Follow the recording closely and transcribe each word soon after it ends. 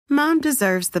Mom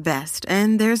deserves the best,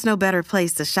 and there's no better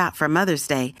place to shop for Mother's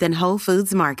Day than Whole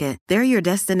Foods Market. They're your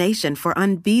destination for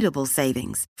unbeatable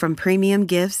savings, from premium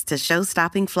gifts to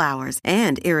show-stopping flowers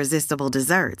and irresistible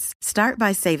desserts. Start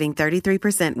by saving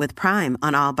 33% with Prime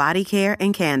on all body care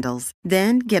and candles.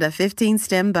 Then get a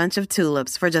 15-stem bunch of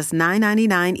tulips for just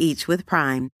 $9.99 each with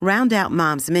Prime. Round out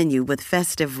Mom's menu with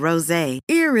festive rosé,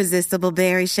 irresistible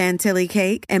berry chantilly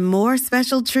cake, and more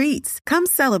special treats. Come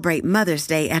celebrate Mother's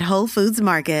Day at Whole Foods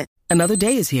Market. Another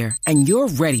day is here, and you're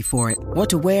ready for it. What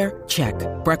to wear? Check.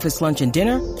 Breakfast, lunch, and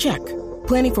dinner? Check.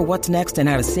 Planning for what's next and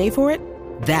how to save for it?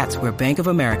 That's where Bank of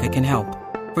America can help.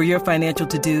 For your financial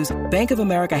to-dos, Bank of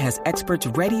America has experts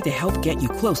ready to help get you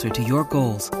closer to your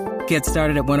goals. Get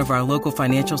started at one of our local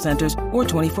financial centers or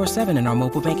 24/7 in our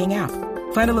mobile banking app.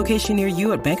 Find a location near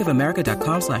you at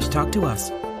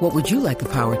bankofamerica.com/talktous. What would you like the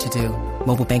power to do?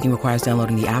 Mobile banking requires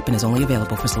downloading the app and is only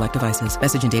available for select devices.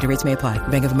 Message and data rates may apply.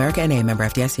 Bank of America N.A., member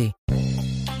FDIC.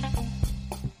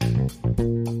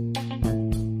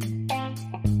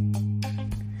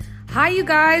 Hi, you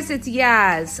guys, it's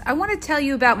Yaz. I want to tell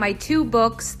you about my 2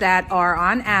 books that are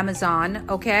on Amazon,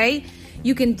 okay?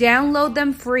 You can download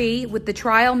them free with the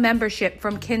trial membership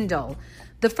from Kindle.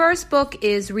 The first book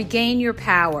is Regain Your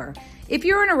Power. If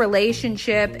you're in a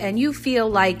relationship and you feel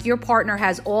like your partner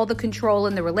has all the control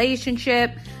in the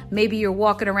relationship, maybe you're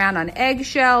walking around on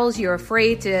eggshells, you're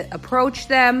afraid to approach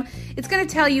them, it's going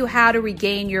to tell you how to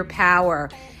regain your power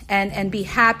and be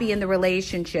happy in the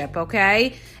relationship,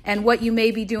 okay? And what you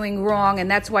may be doing wrong,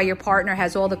 and that's why your partner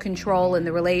has all the control in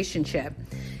the relationship.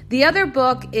 The other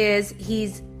book is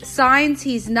Signs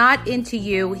He's Not Into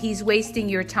You, He's Wasting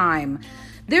Your Time.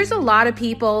 There's a lot of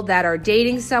people that are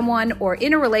dating someone or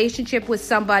in a relationship with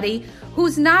somebody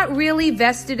who's not really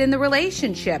vested in the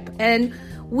relationship. And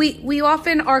we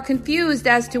often are confused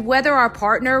as to whether our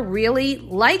partner really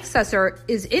likes us or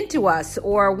is into us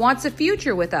or wants a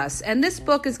future with us. And this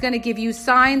book is going to give you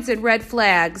signs and red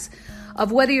flags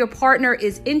of whether your partner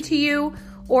is into you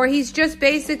or he's just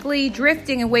basically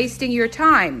drifting and wasting your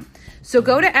time. So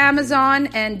go to Amazon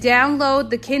and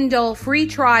download the Kindle free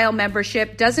trial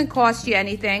membership. Doesn't cost you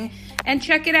anything. And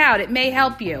check it out. It may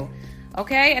help you.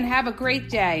 Okay? And have a great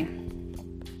day.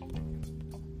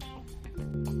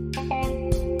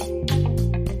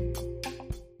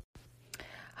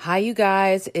 Hi, you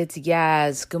guys. It's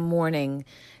Yaz. Good morning.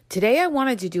 Today I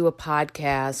wanted to do a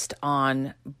podcast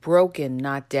on broken,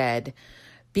 not dead,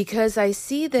 because I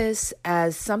see this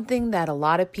as something that a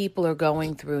lot of people are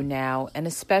going through now, and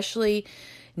especially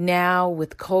now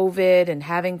with COVID and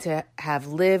having to have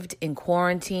lived in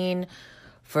quarantine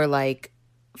for like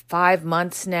 5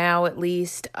 months now at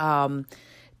least.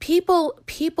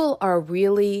 People are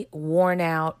really worn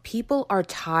out. People are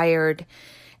tired,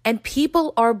 and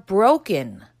people are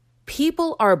broken.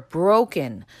 People are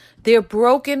broken. They're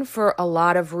broken for a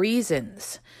lot of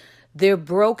reasons. They're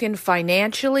broken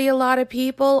financially. A lot of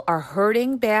people are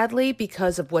hurting badly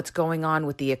because of what's going on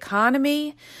with the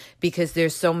economy, because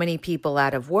there's so many people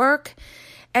out of work,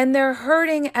 and they're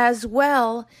hurting as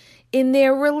well in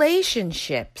their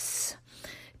relationships.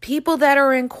 People that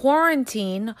are in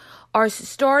quarantine are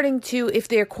starting to, if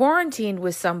they're quarantined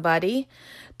with somebody,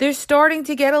 they're starting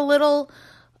to get a little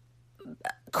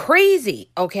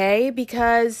crazy, okay?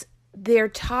 Because they're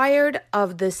tired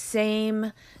of the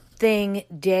same thing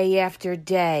day after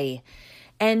day.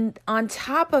 And on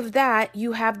top of that,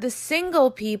 you have the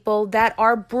single people that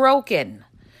are broken.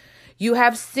 You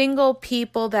have single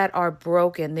people that are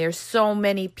broken. There's so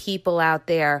many people out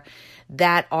there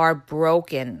that are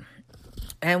broken.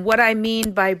 And what I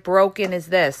mean by broken is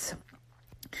this: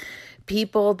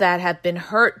 people that have been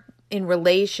hurt in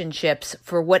relationships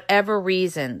for whatever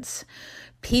reasons.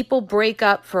 People break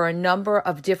up for a number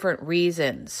of different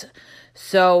reasons.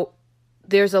 So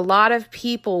there's a lot of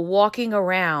people walking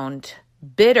around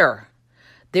bitter.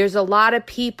 There's a lot of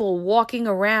people walking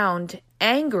around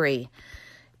angry.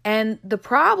 And the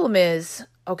problem is,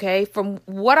 okay, from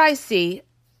what I see,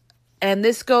 and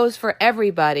this goes for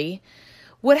everybody,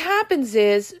 what happens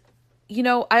is,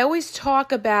 I always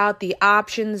talk about the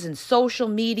options in social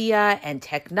media and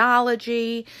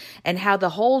technology and how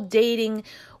the whole dating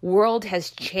world has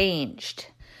changed.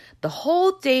 The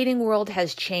whole dating world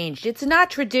has changed. It's not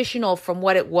traditional from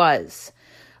what it was,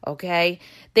 okay?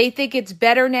 They think it's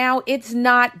better now. It's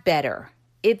not better.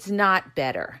 It's not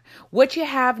better. What you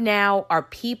have now are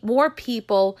more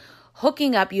people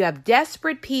hooking up. You have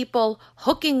desperate people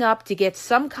hooking up to get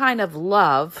some kind of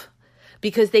love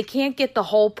because they can't get the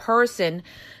whole person.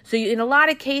 So in a lot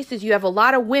of cases, you have a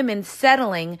lot of women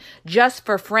settling just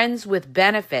for friends with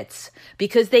benefits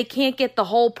because they can't get the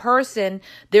whole person.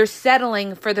 They're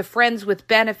settling for the friends with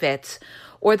benefits.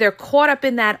 or they're caught up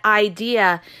in that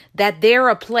idea that they're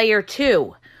a player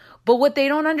too. But what they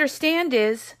don't understand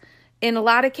is, in a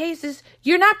lot of cases,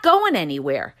 you're not going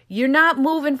anywhere. You're not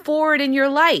moving forward in your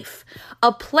life.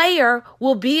 A player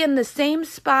will be in the same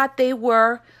spot they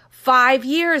were 5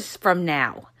 years from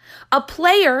now. A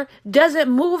player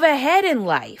doesn't move ahead in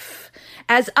life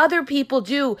as other people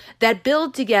do that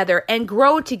build together and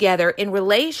grow together in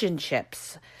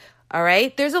relationships. All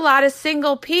right? There's a lot of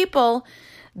single people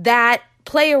that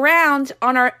play around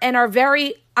and are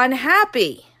very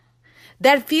unhappy,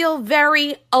 that feel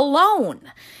very alone.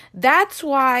 That's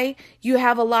why you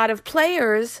have a lot of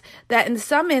players that in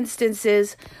some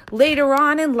instances later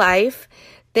on in life,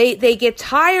 they get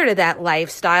tired of that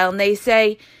lifestyle and they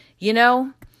say,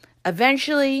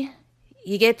 eventually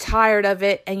you get tired of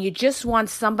it and you just want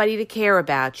somebody to care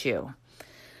about you.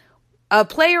 A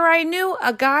player I knew,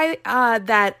 a guy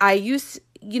that I used,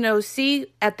 see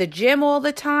at the gym all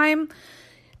the time,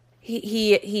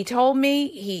 he told me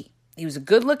he was a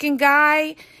good-looking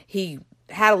guy. He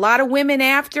had a lot of women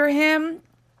after him.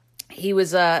 He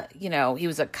was a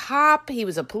cop. He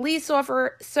was a police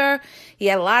officer. He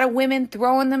had a lot of women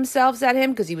throwing themselves at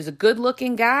him because he was a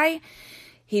good-looking guy.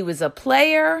 He was a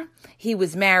player. He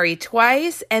was married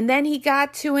twice. And then he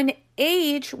got to an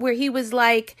age where he was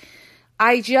like,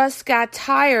 I just got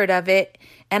tired of it.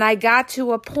 And I got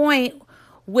to a point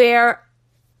where,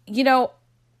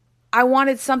 I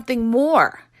wanted something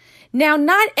more. Now,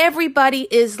 not everybody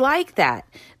is like that.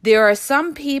 There are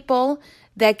some people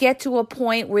that get to a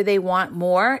point where they want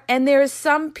more, and there's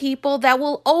some people that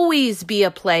will always be a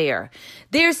player.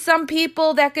 There's some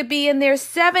people that could be in their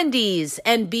 70s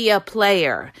and be a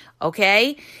player,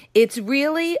 okay? It's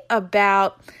really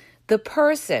about the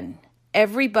person.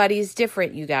 Everybody's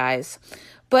different, you guys.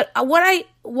 But why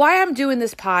I'm doing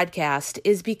this podcast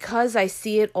is because I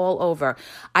see it all over.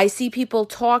 I see people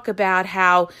talk about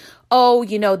how,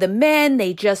 the men,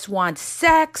 they just want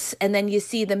sex. And then you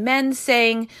see the men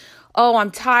saying,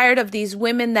 I'm tired of these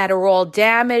women that are all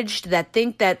damaged, that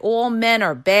think that all men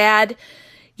are bad.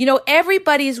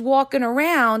 Everybody's walking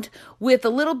around with a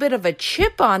little bit of a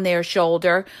chip on their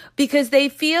shoulder because they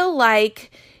feel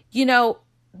like,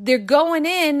 they're going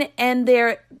in and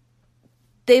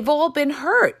they've all been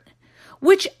hurt,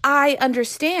 which I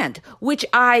understand, which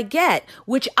I get,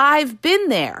 which I've been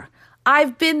there.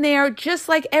 I've been there just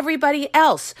like everybody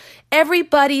else.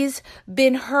 Everybody's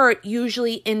been hurt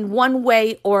usually in one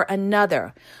way or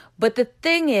another. But the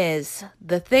thing is,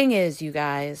 you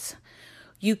guys,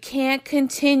 you can't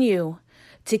continue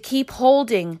to keep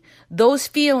holding those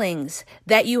feelings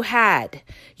that you had.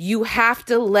 You have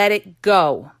to let it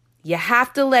go. You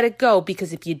have to let it go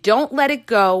because if you don't let it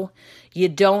go, you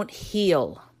don't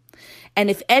heal. And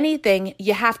if anything,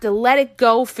 you have to let it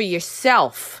go for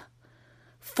yourself.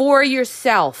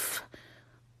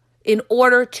 In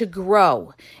order to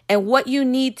grow. And what you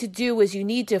need to do is you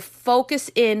need to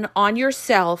focus in on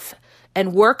yourself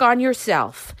and work on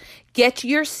yourself. Get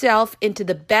yourself into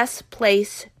the best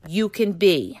place you can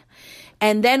be.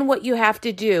 And then what you have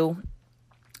to do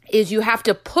is you have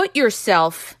to put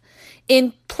yourself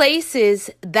in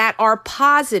places that are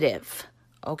positive.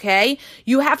 Okay?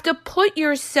 You have to put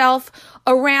yourself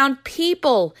around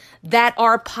people that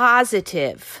are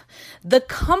positive. The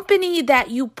company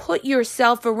that you put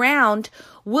yourself around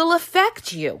will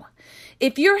affect you.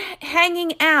 If you're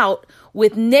hanging out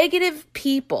with negative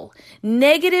people,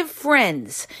 negative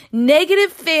friends,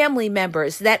 negative family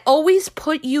members that always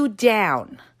put you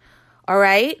down, all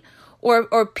right?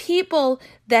 Or people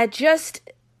that just,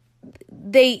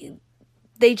 they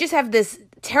just have this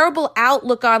terrible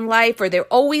outlook on life, or they're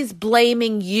always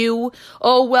blaming you.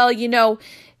 Oh, well,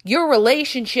 your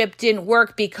relationship didn't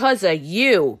work because of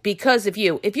you.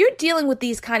 If you're dealing with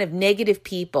these kind of negative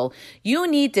people, you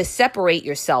need to separate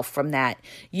yourself from that.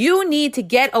 You need to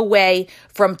get away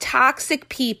from toxic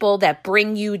people that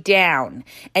bring you down,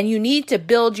 and you need to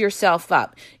build yourself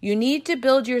up. You need to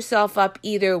build yourself up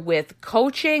either with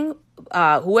coaching,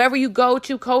 whoever you go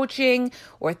to, coaching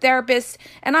or therapist.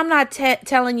 And I'm not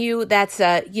telling you that's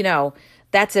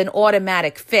an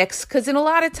automatic fix, because in a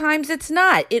lot of times it's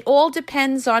not. It all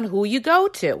depends on who you go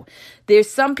to. There's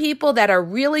some people that are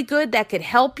really good that could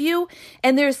help you,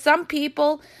 and there's some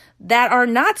people that are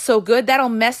not so good that'll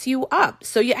mess you up.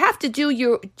 So you have to do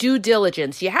your due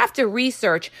diligence. You have to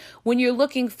research when you're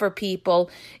looking for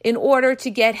people in order to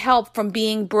get help from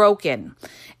being broken.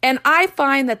 And I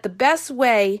find that the best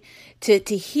way to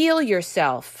heal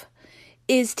yourself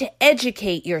is to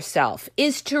educate yourself,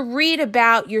 is to read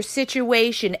about your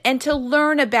situation and to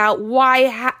learn about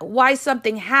why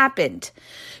something happened,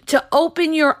 to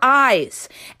open your eyes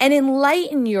and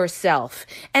enlighten yourself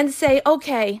and say,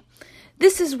 okay,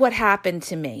 this is what happened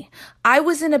to me. I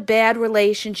was in a bad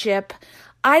relationship.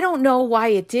 I don't know why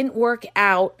it didn't work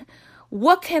out.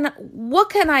 What can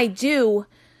I do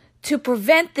to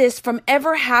prevent this from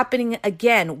ever happening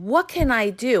again? What can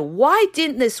I do? Why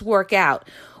didn't this work out?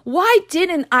 Why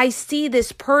didn't I see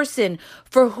this person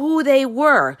for who they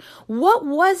were? What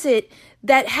was it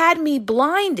that had me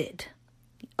blinded?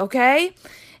 Okay?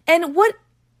 And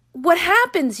what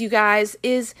happens, you guys,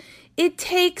 is it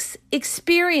takes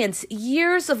experience,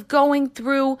 years of going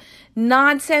through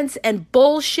nonsense and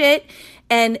bullshit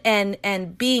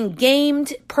and being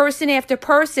gamed person after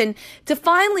person to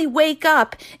finally wake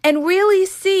up and really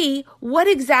see what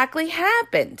exactly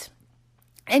happened.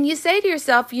 And you say to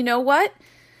yourself, you know what?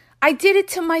 I did it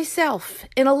to myself.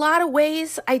 In a lot of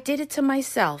ways, I did it to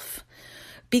myself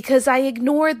because I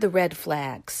ignored the red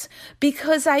flags,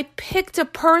 because I picked a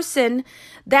person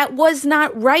that was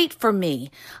not right for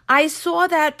me. I saw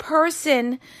that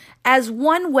person as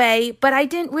one way, but I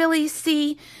didn't really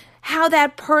see how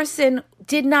that person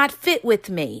did not fit with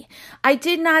me. I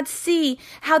did not see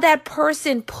how that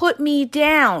person put me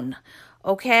down,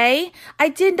 okay? I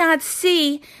did not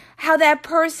see how that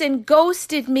person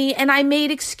ghosted me and I made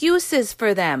excuses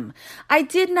for them. I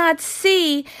did not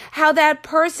see how that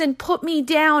person put me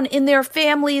down in their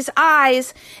family's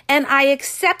eyes and I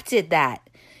accepted that.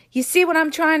 You see what I'm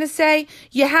trying to say?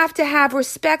 You have to have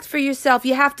respect for yourself.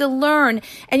 You have to learn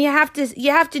and you have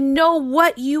to know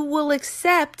what you will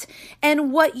accept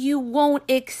and what you won't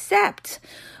accept.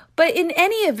 But in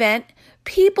any event,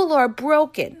 people are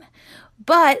broken,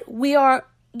 but we are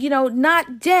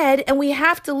not dead, and we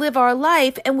have to live our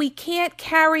life, and we can't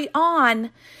carry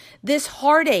on this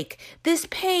heartache, this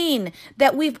pain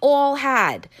that we've all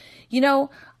had.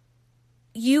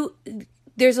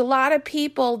 There's a lot of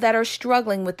people that are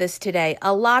struggling with this today,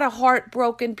 a lot of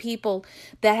heartbroken people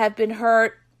that have been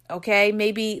hurt, okay?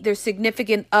 Maybe their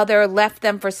significant other left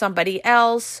them for somebody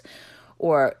else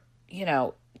or,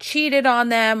 cheated on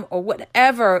them or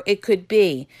whatever it could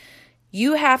be.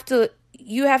 You have to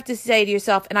say to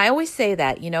yourself, and I always say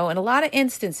that, in a lot of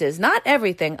instances, not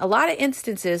everything, a lot of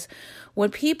instances when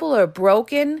people are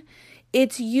broken,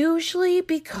 it's usually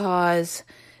because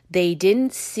they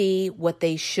didn't see what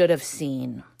they should have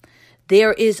seen.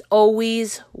 There is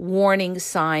always warning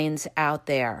signs out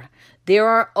there. There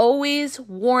are always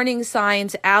warning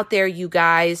signs out there, you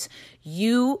guys.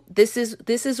 This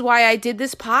is why I did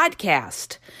this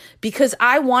podcast, because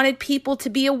I wanted people to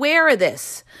be aware of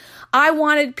this. I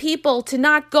wanted people to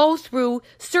not go through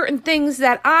certain things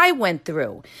that I went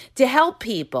through, to help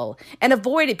people and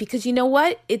avoid it, because you know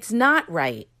what? It's not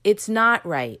right. It's not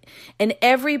right. And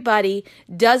everybody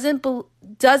doesn't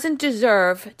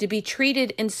deserve to be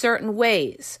treated in certain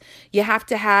ways. You have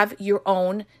to have your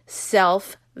own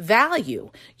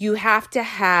self-value. You have to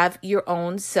have your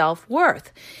own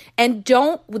self-worth. And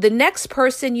the next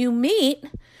person you meet,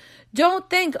 don't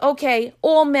think, okay,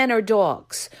 all men are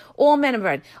dogs. All men are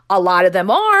bad. A lot of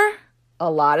them are. A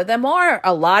lot of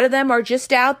them are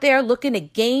just out there looking to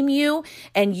game you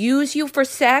and use you for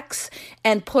sex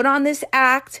and put on this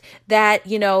act that,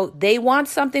 they want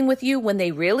something with you when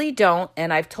they really don't.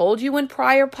 And I've told you in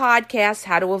prior podcasts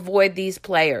how to avoid these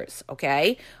players,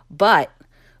 okay? But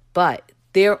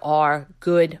there are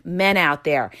good men out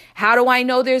there. How do I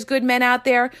know there's good men out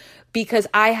there? Because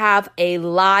I have a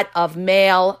lot of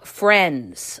male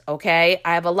friends, okay?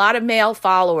 I have a lot of male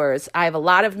followers. I have a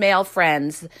lot of male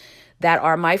friends that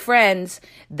are my friends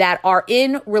that are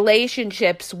in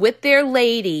relationships with their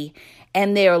lady,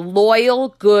 and they're loyal,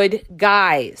 good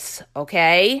guys,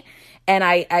 okay? And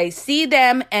I see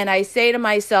them and I say to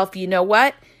myself, you know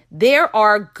what? There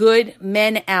are good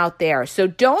men out there. So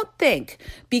don't think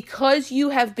because you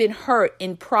have been hurt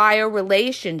in prior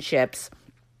relationships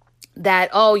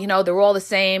that, they're all the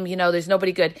same, there's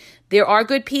nobody good. There are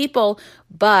good people,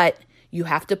 but you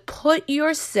have to put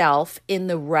yourself in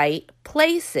the right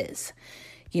places.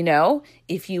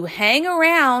 If you hang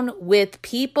around with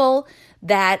people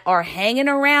that are hanging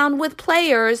around with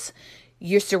players,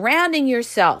 you're surrounding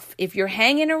yourself. If you're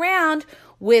hanging around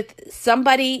with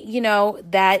somebody,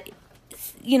 that,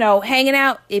 hanging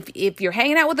out, if you're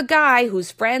hanging out with a guy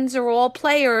whose friends are all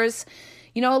players,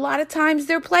 a lot of times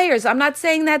they're players. I'm not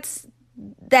saying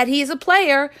that he's a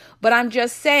player, but I'm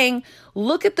just saying,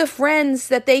 look at the friends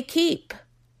that they keep,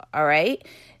 all right?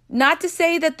 Not to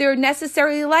say that they're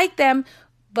necessarily like them,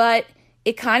 but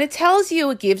it kind of tells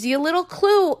you, it gives you a little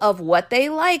clue of what they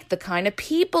like, the kind of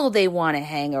people they want to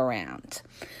hang around.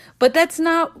 But that's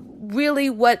not really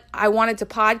what I wanted to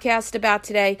podcast about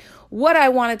today. What I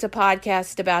wanted to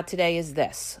podcast about today is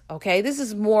this, okay? This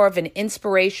is more of an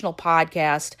inspirational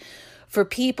podcast for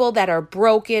people that are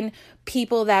broken,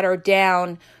 people that are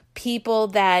down, people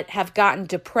that have gotten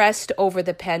depressed over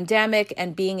the pandemic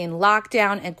and being in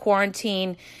lockdown and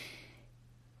quarantine.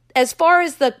 As far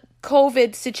as the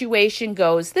COVID situation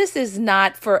goes, this is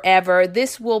not forever.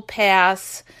 This will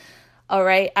pass. All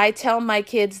right. I tell my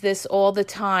kids this all the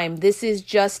time. This is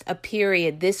just a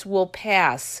period. This will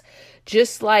pass.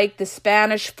 Just like the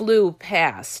Spanish flu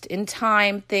passed. In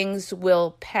time, things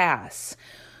will pass.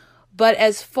 But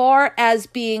as far as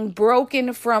being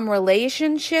broken from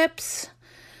relationships,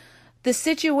 the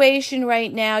situation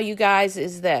right now, you guys,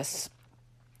 is this.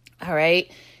 All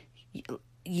right.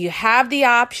 You have the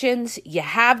options, you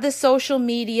have the social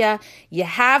media, you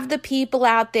have the people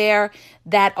out there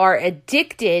that are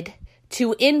addicted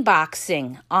to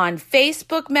inboxing on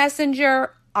Facebook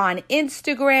Messenger, on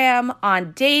Instagram,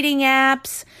 on dating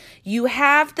apps. You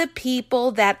have the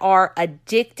people that are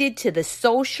addicted to the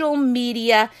social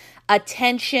media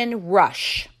attention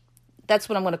rush. That's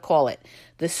what I'm going to call it.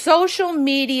 The social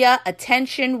media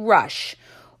attention rush.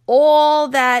 All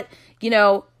that,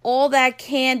 all that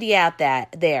candy out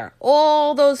there,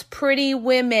 all those pretty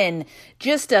women,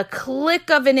 just a click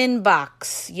of an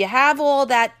inbox. You have all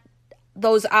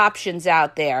those options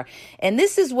out there. And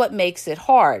this is what makes it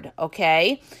hard,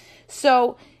 okay?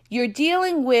 So you're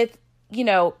dealing with,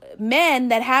 men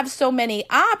that have so many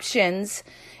options,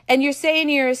 and you're saying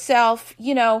to yourself,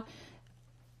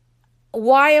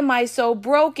 why am I so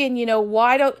broken?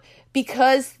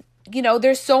 Because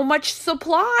there's so much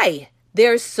supply.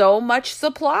 There's so much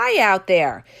supply out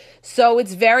there. So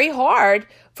it's very hard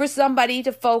for somebody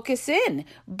to focus in.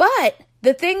 But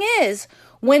the thing is,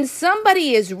 when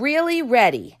somebody is really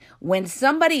ready,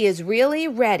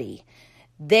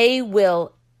 they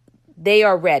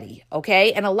are ready,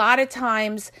 okay? And a lot of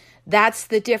times, that's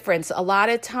the difference. A lot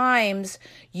of times,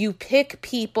 you pick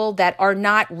people that are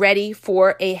not ready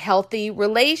for a healthy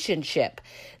relationship.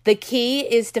 The key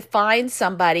is to find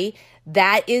somebody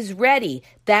that is ready,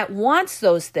 that wants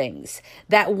those things,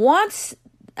 that wants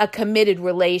a committed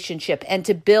relationship and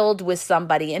to build with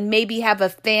somebody and maybe have a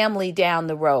family down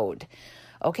the road.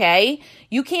 Okay?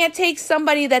 You can't take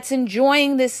somebody that's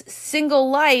enjoying this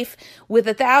single life with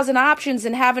 1,000 options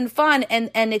and having fun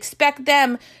and expect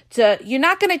them to, you're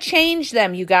not going to change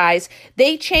them, you guys.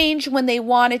 They change when they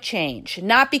want to change,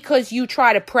 not because you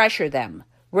try to pressure them.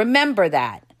 Remember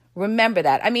that.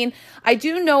 I mean, I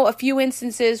do know a few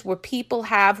instances where people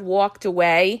have walked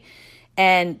away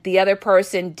and the other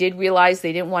person did realize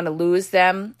they didn't want to lose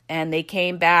them and they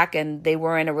came back and they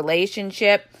were in a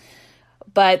relationship.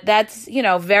 But that's,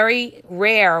 very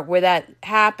rare where that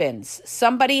happens.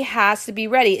 Somebody has to be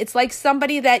ready. It's like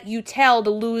somebody that you tell to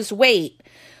lose weight.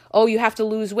 Oh, you have to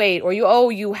lose weight. Or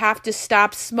you have to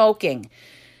stop smoking.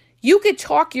 You could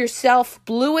talk yourself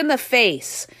blue in the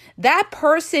face. That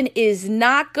person is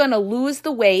not going to lose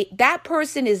the weight. That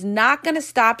person is not going to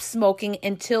stop smoking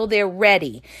until they're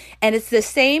ready. And it's the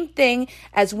same thing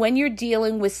as when you're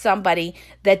dealing with somebody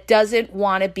that doesn't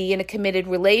want to be in a committed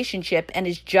relationship and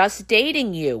is just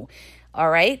dating you. All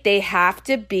right? They have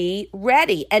to be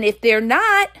ready. And if they're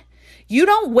not, you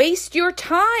don't waste your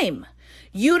time.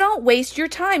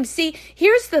 See,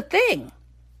 here's the thing.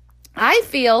 I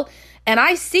feel, and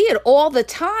I see it all the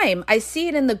time. I see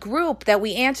it in the group that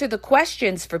we answer the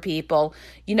questions for people,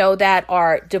 that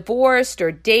are divorced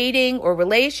or dating or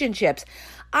relationships.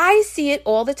 I see it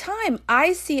all the time.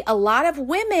 I see a lot of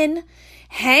women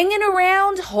hanging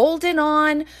around, holding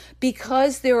on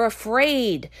because they're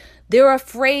afraid. They're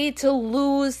afraid to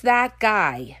lose that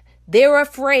guy. They're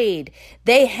afraid.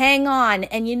 They hang on.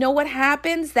 And you know what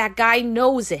happens? That guy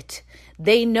knows it.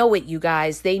 They know it, you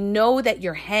guys. They know that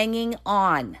you're hanging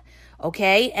on.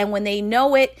 Okay? And when they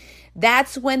know it,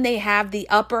 that's when they have the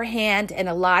upper hand. In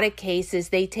a lot of cases,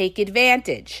 they take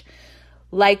advantage.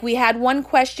 Like we had one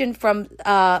question from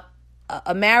a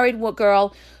married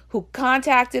girl who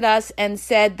contacted us and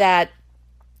said that,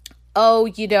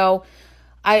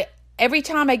 every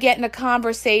time I get in a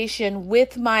conversation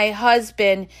with my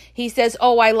husband, he says,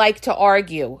 I like to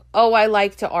argue.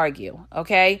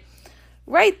 Okay?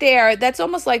 Right there, that's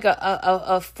almost like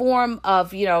a form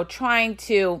of, trying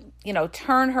to,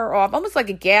 turn her off, almost like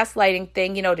a gaslighting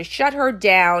thing, to shut her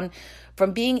down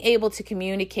from being able to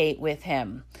communicate with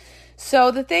him.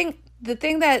 So the thing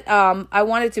that I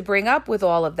wanted to bring up with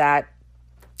all of that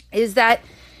is that,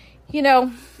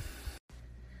 the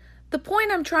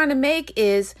point I'm trying to make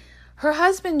is her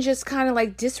husband just kind of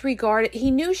like disregarded.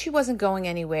 He knew she wasn't going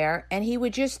anywhere, and he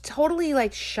would just totally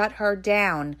like shut her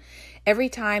down every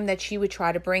time that she would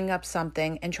try to bring up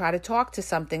something and try to talk to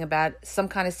something about some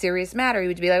kind of serious matter. He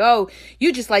would be like,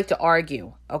 you just like to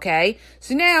argue, okay?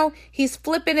 So now he's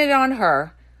flipping it on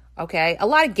her, Okay. A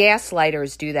lot of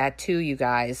gaslighters do that too, you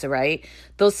guys. All right.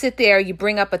 They'll sit there, you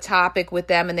bring up a topic with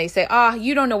them and they say,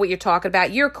 you don't know what you're talking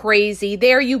about. You're crazy.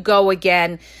 There you go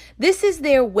again. This is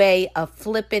their way of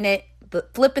flipping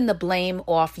the blame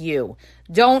off you.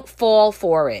 Don't fall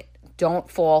for it. Don't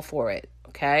fall for it.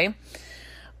 Okay.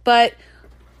 But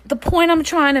the point I'm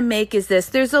trying to make is this.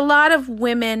 There's a lot of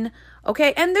women,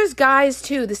 okay, and there's guys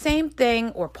too, the same thing,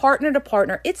 or partner to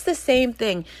partner. It's the same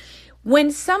thing.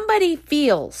 When somebody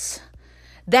feels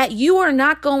that you are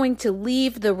not going to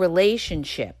leave the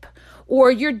relationship,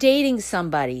 or you're dating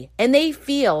somebody and they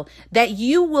feel that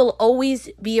you will always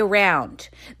be around,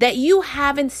 that you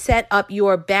haven't set up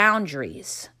your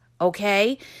boundaries,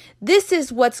 okay? This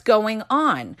is what's going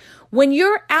on. When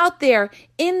you're out there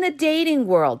in the dating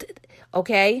world,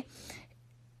 okay,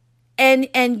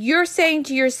 and you're saying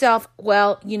to yourself,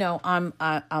 well,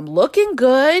 I'm looking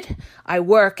good. I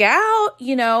work out,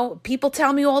 people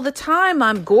tell me all the time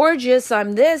I'm gorgeous,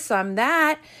 I'm this, I'm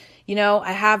that.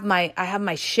 I have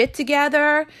my shit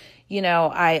together.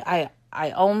 I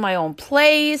own my own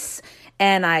place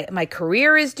and my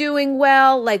career is doing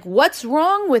well. Like, what's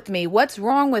wrong with me? What's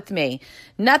wrong with me?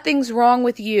 Nothing's wrong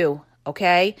with you.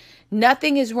 Okay?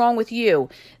 Nothing is wrong with you.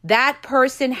 That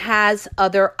person has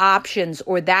other options,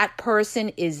 or that person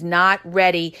is not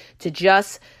ready to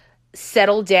just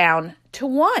settle down to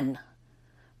one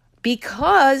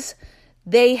because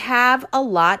they have a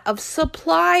lot of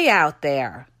supply out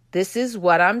there. This is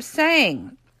what I'm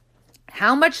saying.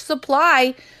 How much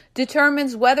supply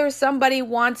determines whether somebody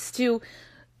wants to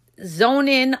zone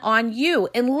in on you,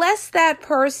 unless that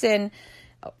person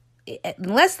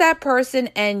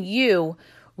and you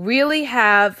really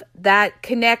have that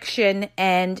connection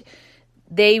and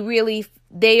they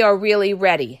are really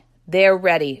ready. They're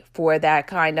ready for that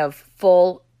kind of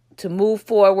to move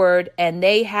forward, and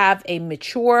they have a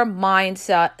mature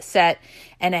mindset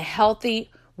and a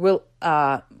healthy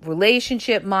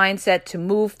relationship mindset to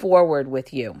move forward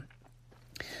with you.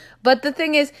 But the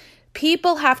thing is,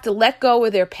 people have to let go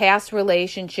of their past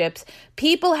relationships.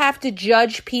 People have to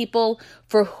judge people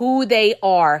for who they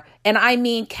are. And I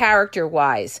mean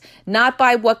character-wise, not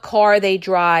by what car they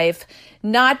drive,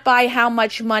 not by how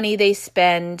much money they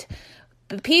spend,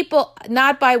 people,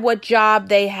 not by what job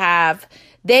they have.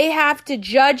 They have to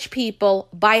judge people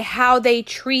by how they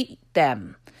treat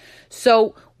them.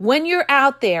 So when you're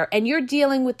out there and you're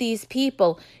dealing with these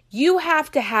people, you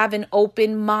have to have an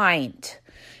open mind.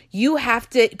 You have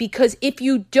to, because if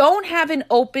you don't have an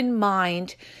open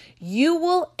mind, you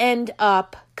will end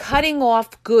up cutting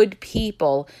off good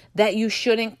people that you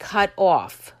shouldn't cut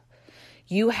off.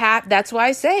 That's why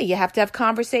I say you have to have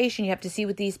conversation. You have to see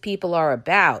what these people are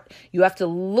about. You have to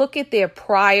look at their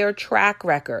prior track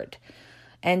record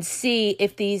and see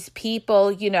if these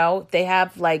people,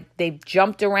 they've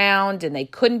jumped around and they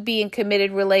couldn't be in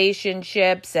committed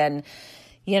relationships, and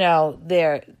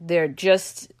they're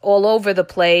just all over the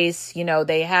place.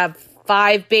 They have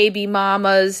 5 baby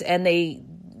mamas and they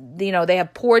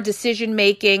have poor decision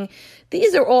making.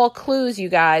 These are all clues, you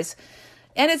guys.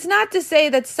 And it's not to say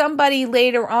that somebody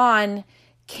later on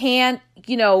can't,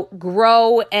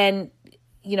 grow and,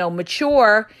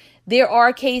 mature. There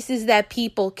are cases that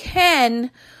people can,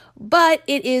 but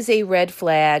it is a red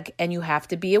flag and you have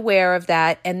to be aware of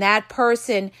that. And that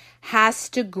person has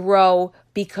to grow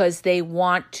because they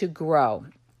want to grow.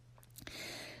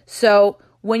 So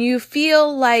when you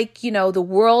feel like, the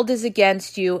world is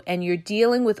against you and you're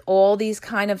dealing with all these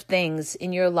kind of things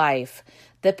in your life,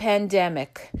 the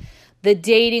pandemic, the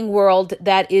dating world,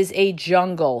 that is a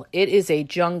jungle. It is a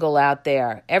jungle out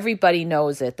there. Everybody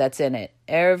knows it that's in it.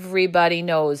 Everybody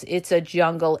knows it's a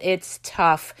jungle. It's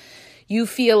tough. You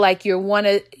feel like you're one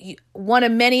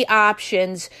of many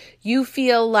options. You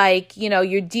feel like,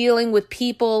 you're dealing with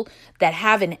people that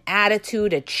have an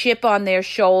attitude, a chip on their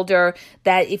shoulder,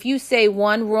 that if you say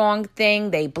one wrong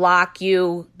thing, they block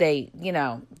you. They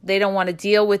don't want to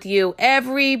deal with you.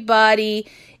 Everybody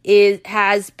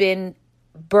has been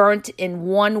burnt in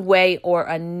one way or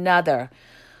another.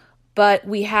 But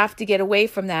we have to get away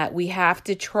from that. We have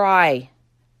to try,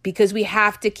 because we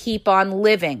have to keep on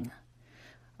living.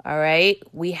 All right?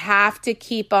 We have to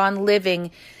keep on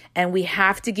living, and we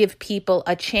have to give people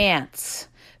a chance.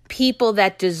 People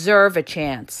that deserve a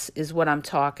chance is what I'm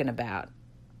talking about.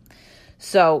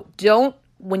 So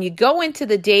when you go into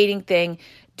the dating thing,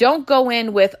 don't go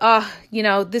in with,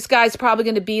 this guy's probably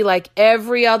going to be like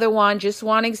every other one, just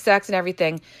wanting sex and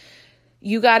everything.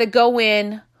 You got to go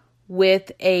in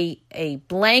with a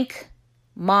blank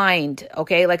mind,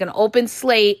 okay, like an open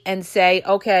slate, and say,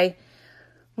 okay,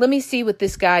 let me see what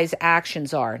this guy's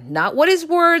actions are. Not what his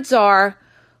words are,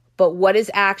 but what his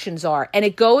actions are. And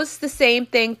it goes the same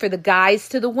thing for the guys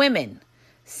to the women.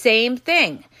 Same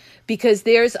thing. Because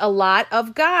there's a lot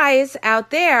of guys out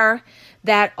there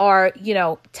that are,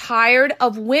 tired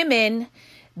of women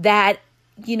that,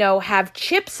 have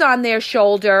chips on their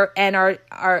shoulder and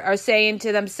are saying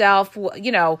to themselves,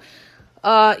 they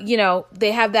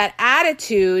have that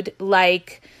attitude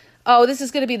like, oh, this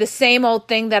is going to be the same old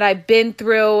thing that I've been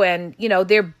through. And,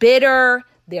 they're bitter,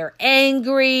 they're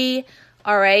angry.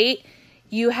 All right.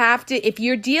 You have to, if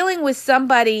you're dealing with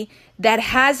somebody that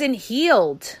hasn't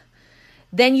healed,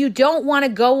 then you don't want to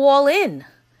go all in.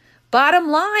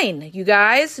 Bottom line, you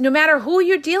guys, no matter who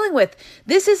you're dealing with,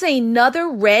 this is another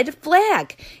red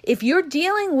flag. If you're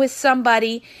dealing with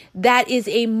somebody that is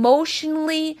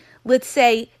emotionally, let's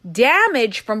say,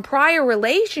 damaged from prior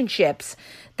relationships,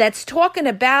 that's talking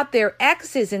about their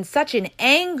exes in such an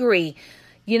angry,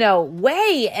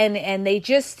 way, and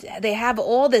they have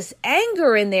all this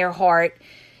anger in their heart,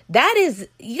 you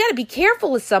got to be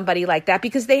careful with somebody like that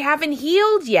because they haven't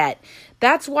healed yet.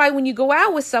 That's why when you go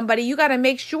out with somebody, you got to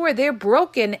make sure they're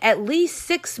broken at least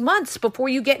 6 months before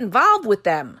you get involved with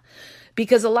them.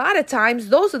 Because a lot of times,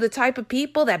 those are the type of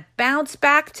people that bounce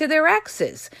back to their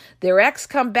exes. Their ex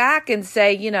come back and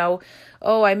say,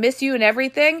 oh, I miss you and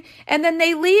everything. And then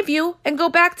they leave you and go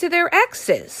back to their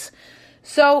exes.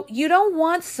 So you don't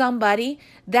want somebody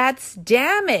that's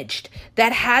damaged,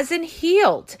 that hasn't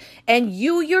healed. And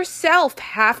you yourself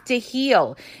have to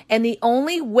heal. And the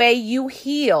only way you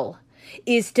heal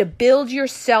is to build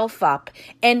yourself up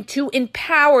and to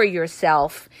empower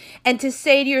yourself and to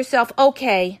say to yourself,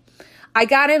 okay, I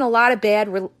got in a lot of bad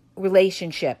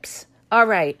relationships. All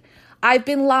right. I've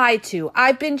been lied to.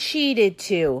 I've been cheated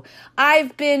to.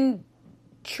 I've been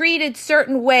treated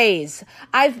certain ways.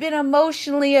 I've been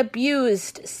emotionally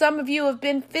abused. Some of you have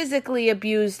been physically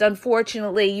abused.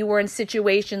 Unfortunately, you were in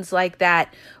situations like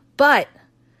that. But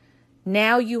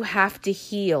now you have to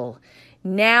heal.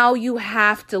 Now you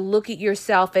have to look at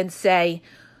yourself and say,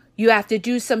 you have to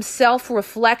do some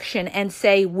self-reflection and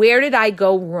say, where did I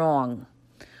go wrong?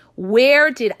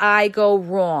 Where did I go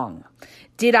wrong?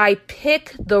 Did I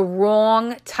pick the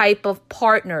wrong type of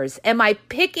partners? Am I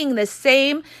picking the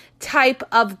same type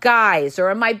of guys?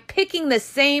 Or am I picking the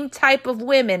same type of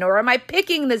women? Or am I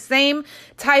picking the same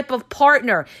type of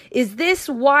partner? Is this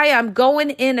why I'm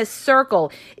going in a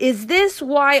circle? Is this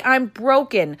why I'm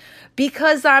broken?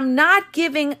 Because I'm not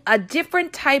giving a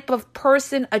different type of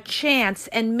person a chance,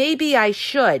 and maybe I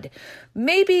should.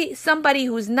 Maybe somebody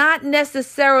who's not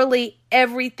necessarily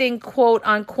everything, quote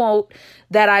unquote,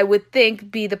 that I would think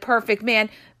be the perfect man.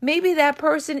 Maybe that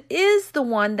person is the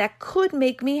one that could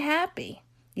make me happy.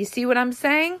 You see what I'm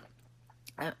saying?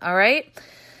 All right.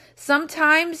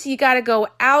 Sometimes you got to go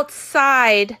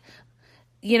outside,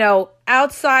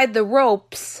 outside the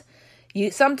ropes.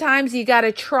 Sometimes you got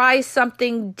to try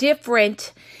something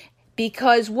different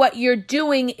because what you're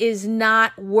doing is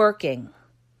not working.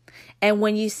 And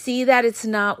when you see that it's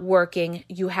not working,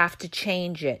 you have to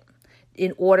change it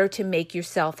in order to make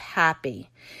yourself happy.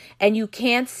 And you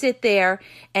can't sit there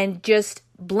and just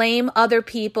blame other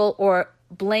people or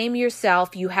blame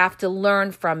yourself. You have to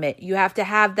learn from it. You have to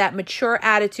have that mature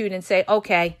attitude and say,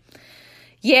 okay,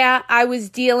 yeah, I was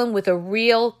dealing with a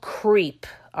real creep,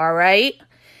 all right?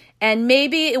 And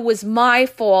maybe it was my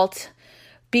fault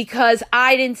because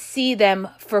I didn't see them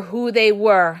for who they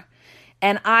were.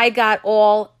 And I got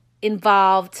all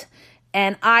involved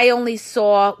and I only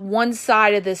saw one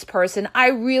side of this person. I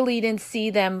really didn't see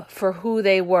them for who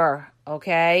they were,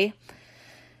 okay?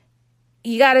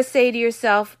 You got to say to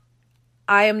yourself,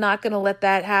 I am not going to let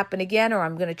that happen again, or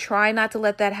I'm going to try not to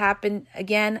let that happen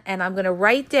again. And I'm going to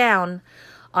write down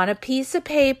on a piece of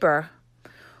paper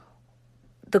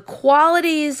the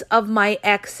qualities of my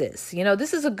exes.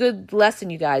 This is a good lesson,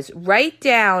 you guys. Write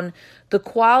down the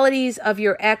qualities of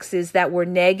your exes that were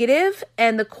negative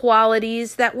and the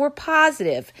qualities that were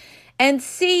positive. And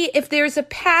see if there's a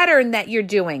pattern that you're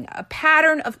doing, a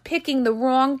pattern of picking the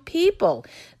wrong people.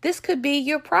 This could be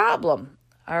your problem.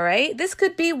 All right. This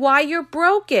could be why you're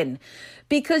broken,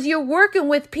 because you're working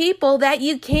with people that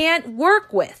you can't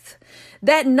work with,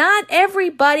 that not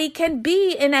everybody can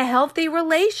be in a healthy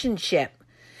relationship.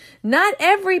 Not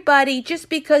everybody, just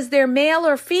because they're male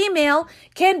or female,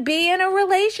 can be in a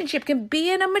relationship, can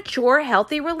be in a mature,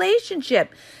 healthy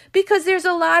relationship. Because there's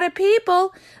a lot of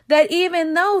people that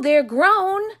even though they're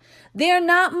grown, they're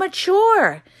not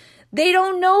mature. They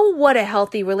don't know what a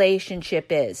healthy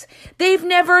relationship is. They've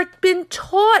never been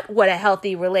taught what a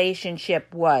healthy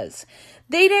relationship was.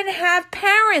 They didn't have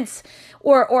parents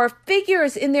or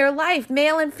figures in their life,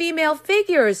 male and female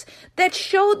figures that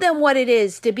showed them what it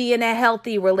is to be in a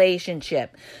healthy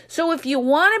relationship. So if you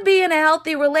want to be in a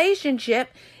healthy relationship,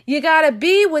 you got to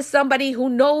be with somebody who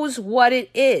knows what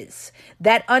it is,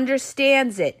 that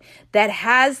understands it, that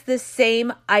has the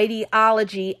same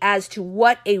ideology as to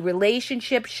what a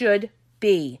relationship should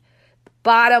be.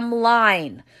 Bottom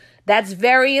line. That's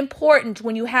very important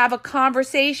when you have a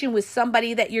conversation with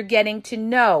somebody that you're getting to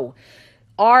know.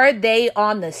 Are they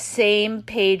on the same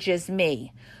page as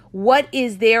me? What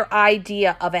is their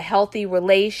idea of a healthy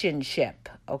relationship?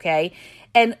 Okay.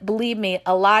 And believe me,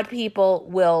 a lot of people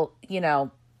will,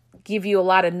 give you a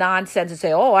lot of nonsense and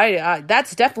say, oh, I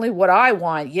that's definitely what I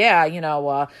want. Yeah,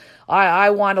 I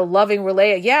want a loving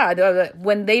relationship. Yeah,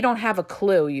 when they don't have a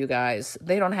clue, you guys.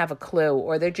 They don't have a clue,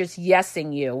 or they're just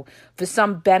yesing you for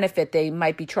some benefit they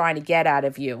might be trying to get out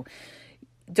of you.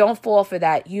 Don't fall for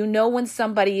that. You know when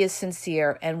somebody is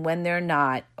sincere and when they're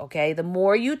not, okay? The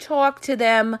more you talk to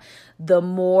them, the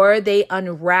more they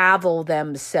unravel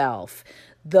themselves.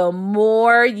 The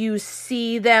more you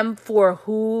see them for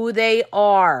who they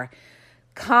are.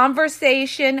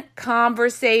 Conversation,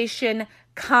 conversation,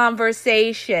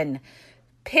 conversation.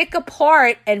 Pick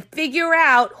apart and figure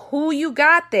out who you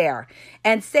got there.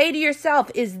 And say to yourself,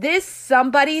 is this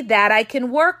somebody that I can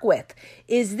work with?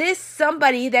 Is this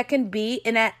somebody that can be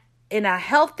in a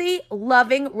healthy,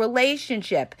 loving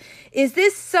relationship? Is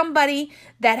this somebody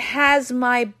that has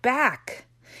my back?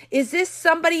 Is this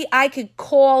somebody I could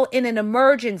call in an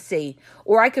emergency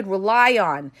or I could rely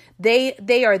on?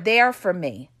 They are there for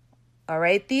me. All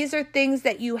right. These are things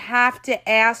that you have to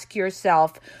ask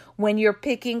yourself when you're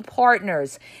picking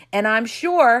partners. And I'm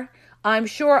sure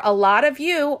a lot of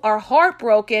you are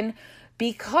heartbroken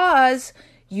because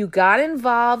you got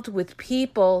involved with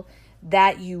people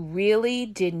that you really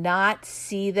did not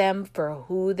see them for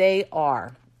who they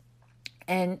are.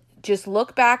 And just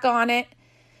look back on it.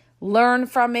 Learn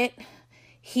from it,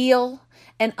 heal,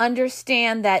 and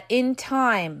understand that in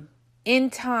time,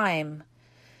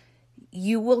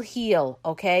 you will heal,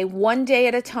 okay? One day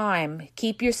at a time.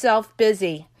 Keep yourself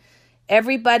busy.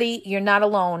 Everybody, you're not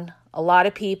alone. A lot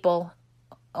of people,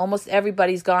 almost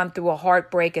everybody's gone through a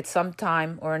heartbreak at some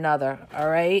time or another,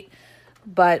 all right?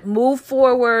 But move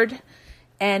forward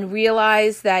and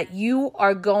realize that you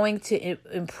are going to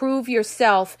improve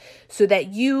yourself so that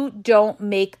you don't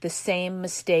make the same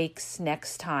mistakes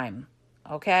next time.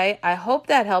 Okay? I hope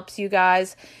that helps you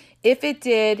guys. If it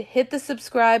did, hit the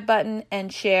subscribe button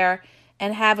and share,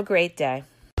 and have a great day.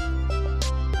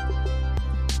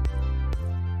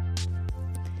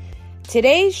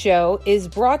 Today's show is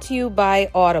brought to you by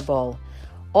Audible.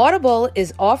 Audible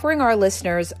is offering our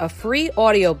listeners a free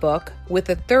audiobook with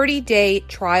a 30-day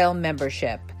trial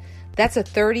membership. That's a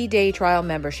 30-day trial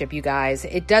membership, you guys.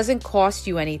 It doesn't cost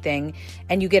you anything,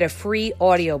 and you get a free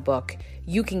audiobook.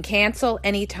 You can cancel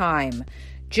anytime.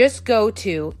 Just go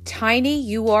to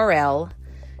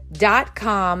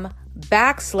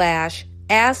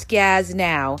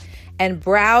tinyurl.com/AskYazNow and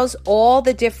browse all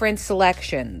the different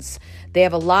selections. They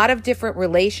have a lot of different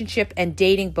relationship and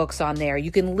dating books on there.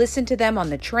 You can listen to them on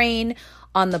the train,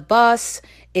 on the bus,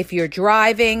 if you're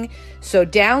driving. So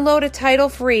download a title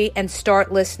free and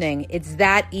start listening. It's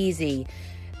that easy.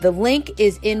 The link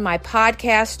is in my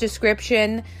podcast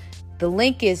description. The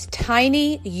link is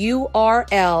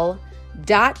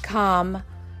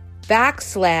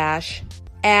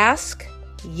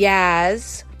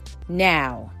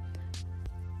tinyurl.com/AskYazNow.